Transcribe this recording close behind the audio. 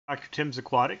Dr. Tim's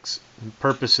Aquatics. The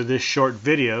purpose of this short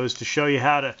video is to show you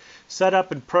how to set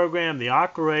up and program the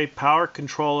AquaRay power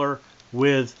controller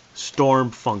with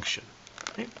storm function.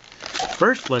 Okay.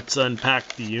 First, let's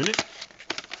unpack the unit.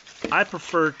 I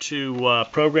prefer to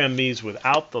program these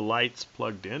without the lights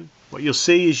plugged in. What you'll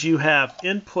see is you have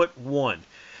input 1.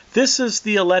 This is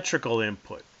the electrical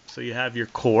input. So you have your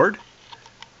cord.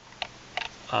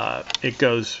 It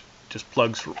just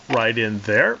plugs right in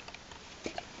there.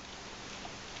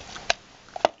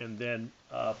 And then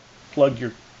plug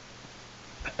your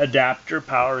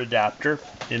power adapter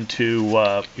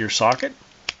into your socket.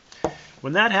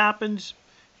 When that happens,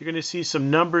 you're going to see some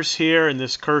numbers here, and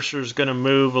this cursor is going to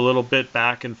move a little bit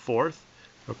back and forth.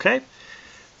 Okay?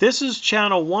 This is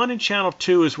channel 1, and channel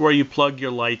 2 is where you plug your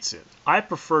lights in. I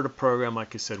prefer to program,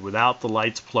 like I said, without the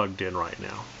lights plugged in right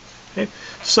now. Okay?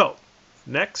 So,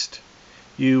 next,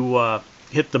 you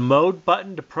hit the mode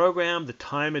button to program the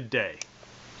time of day.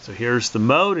 So here's the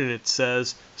mode, and it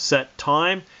says set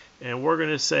time, and we're going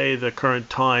to say the current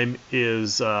time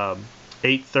is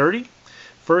 8:30.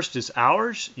 First is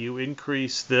hours. You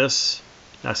increase this.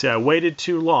 Now see, I waited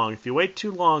too long. If you wait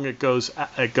too long, it goes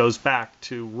back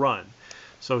to run.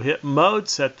 So hit mode,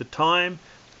 set the time.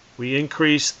 We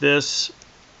increase this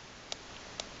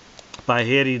by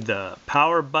hitting the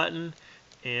power button,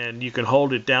 and you can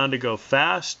hold it down to go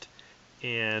fast.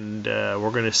 And we're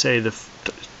going to say the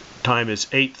time is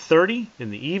 8:30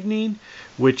 in the evening,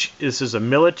 which this is a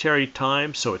military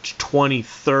time, so it's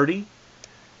 20:30.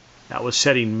 That was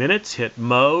setting minutes, hit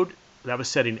mode. That was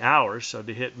setting hours, so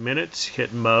to hit minutes,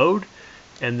 hit mode,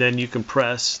 and then you can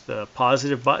press the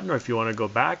positive button, or if you want to go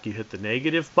back, you hit the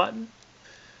negative button.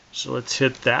 So let's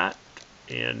hit that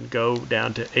and go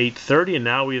down to 8:30, and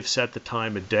now we have set the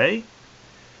time of day.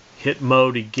 Hit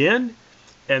mode again,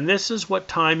 and this is what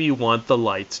time you want the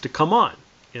lights to come on.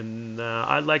 And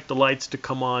I'd like the lights to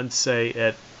come on, say,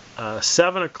 at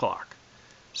 7 o'clock.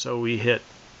 So we hit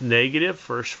negative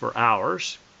first for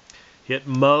hours. Hit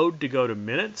mode to go to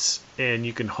minutes, and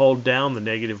you can hold down the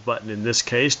negative button in this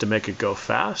case to make it go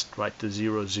fast, right to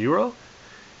 00.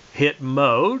 Hit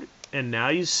mode, and now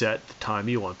you set the time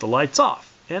you want the lights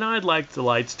off. And I'd like the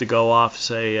lights to go off,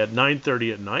 say, at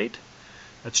 9:30 at night.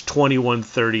 That's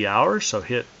 21:30 hours, so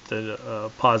hit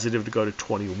the positive to go to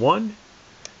 21.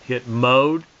 Hit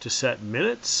mode to set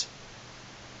minutes.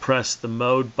 Press the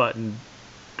mode button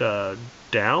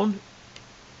down,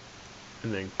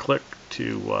 and then click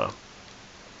to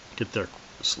get there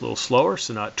a little slower.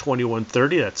 So not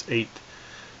 21:30, that's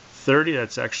 8:30.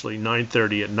 That's actually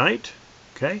 9:30 at night.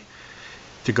 Okay.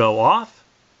 To go off,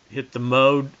 hit the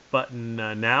mode button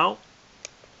now.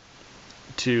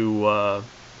 To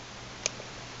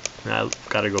I've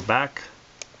got to go back.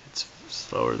 It's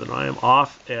slower than I am.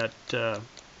 Off at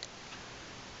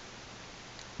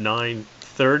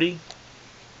 9:30.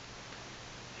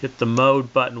 Hit the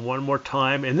mode button one more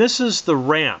time, and this is the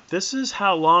ramp. This is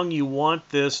how long you want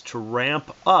this to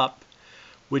ramp up,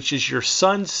 which is your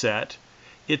sunset.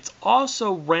 It's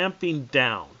also ramping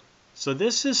down. So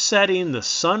this is setting the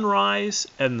sunrise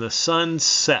and the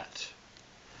sunset.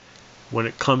 When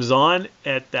it comes on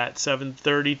at that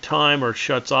 7:30 time or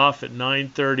shuts off at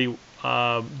 9:30,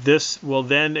 this will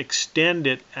then extend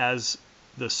it as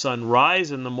the sunrise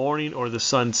in the morning or the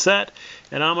sunset,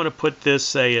 and I'm going to put this,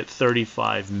 say, at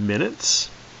 35 minutes.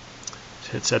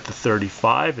 Hit set to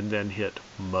 35 and then hit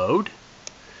mode.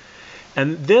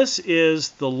 And this is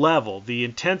the level, the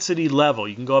intensity level.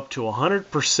 You can go up to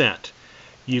 100%.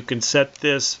 You can set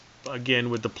this again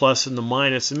with the plus and the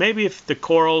minus, and maybe if the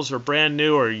corals are brand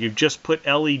new or you've just put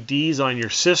LEDs on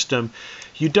your system,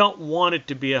 you don't want it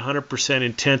to be 100%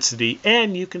 intensity,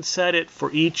 and you can set it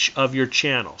for each of your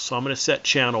channels. So I'm going to set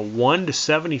channel 1 to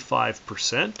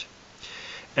 75%,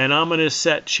 and I'm going to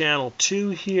set channel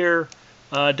 2 here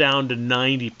down to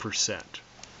 90%.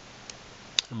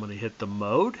 I'm going to hit the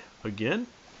mode again.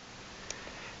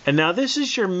 And now this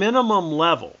is your minimum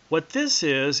level. What this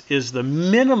is the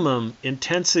minimum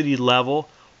intensity level,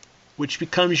 which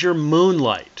becomes your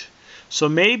moonlight. So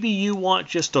maybe you want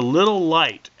just a little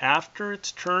light after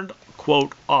it's turned,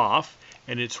 quote, off,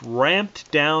 and it's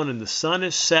ramped down and the sun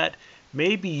is set.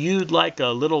 Maybe you'd like a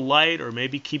little light, or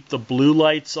maybe keep the blue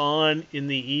lights on in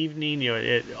the evening,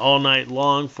 all night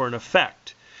long for an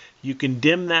effect. You can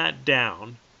dim that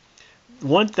down.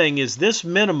 One thing is this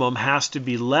minimum has to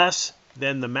be less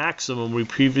than the maximum we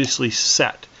previously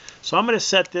set. So I'm going to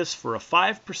set this for a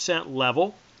 5%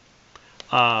 level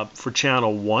for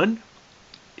channel 1.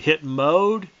 Hit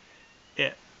mode.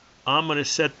 I'm going to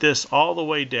set this all the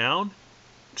way down.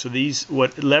 So these,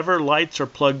 whatever lights are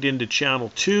plugged into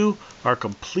channel 2 are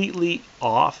completely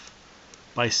off.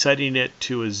 by setting it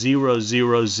to a 000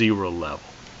 level.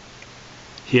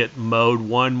 Hit mode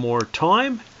one more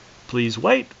time. Please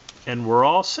wait, and we're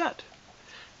all set.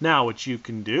 Now what you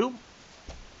can do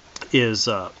is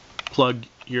plug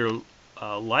your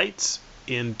lights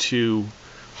into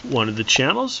one of the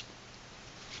channels.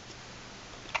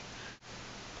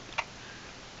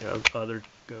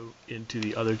 Go into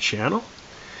the other channel,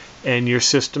 and your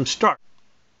system starts.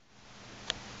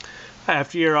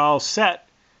 After you're all set,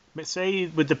 say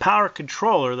with the power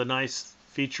controller, the nice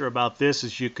feature about this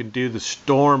is you can do the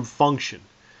storm function.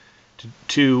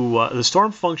 The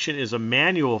storm function is a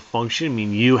manual function. I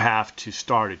mean, you have to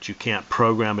start it. You can't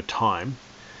program a time.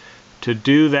 To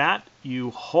do that,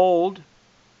 you hold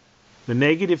the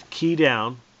negative key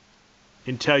down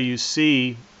until you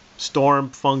see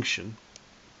storm function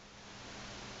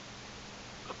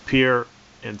appear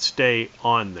and stay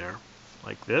on there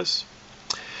like this.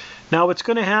 Now what's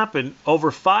going to happen,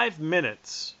 over 5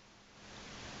 minutes,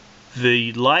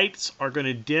 the lights are going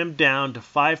to dim down to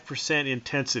 5%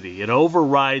 intensity. It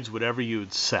overrides whatever you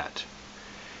had set.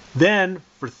 Then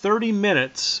for 30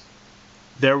 minutes,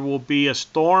 there will be a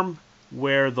storm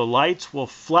where the lights will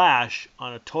flash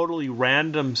on a totally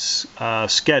random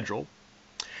schedule.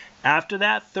 After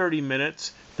that 30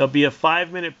 minutes, there'll be a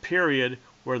 5-minute period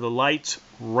where the lights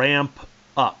ramp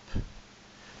up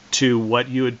to what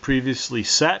you had previously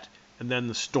set, and then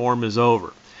the storm is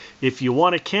over. If you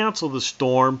want to cancel the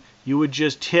storm, you would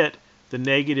just hit the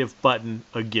negative button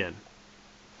again.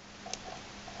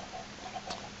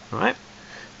 All right,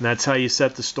 and that's how you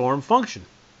set the storm function.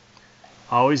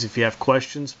 Always, if you have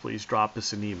questions, please drop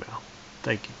us an email.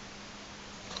 Thank you.